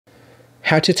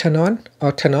how to turn on or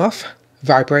turn off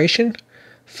vibration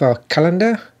for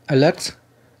calendar alerts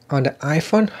on the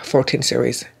iPhone 14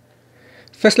 series.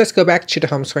 First, let's go back to the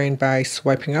home screen by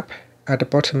swiping up at the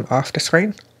bottom of the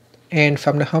screen. And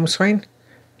from the home screen,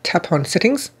 tap on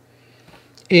Settings.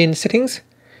 In Settings,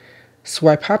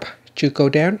 swipe up to go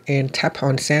down and tap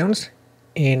on Sounds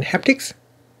and Haptics.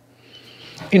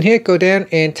 In here, go down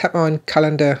and tap on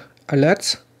Calendar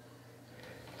Alerts.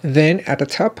 Then at the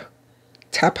top,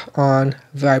 tap on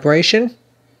Vibration.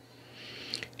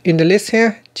 In the list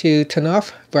here, to turn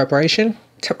off vibration,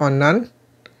 tap on None.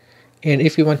 And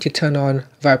if you want to turn on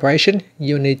vibration,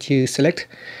 you need to select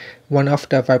one of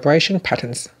the vibration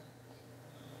patterns.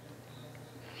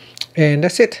 And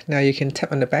that's it. Now you can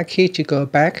tap on the back key to go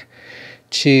back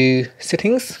to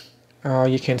Settings, or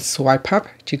you can swipe up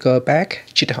to go back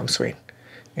to the home screen.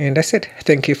 And that's it.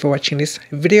 Thank you for watching this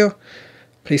video.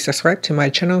 Please subscribe to my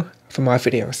channel for more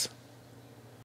videos.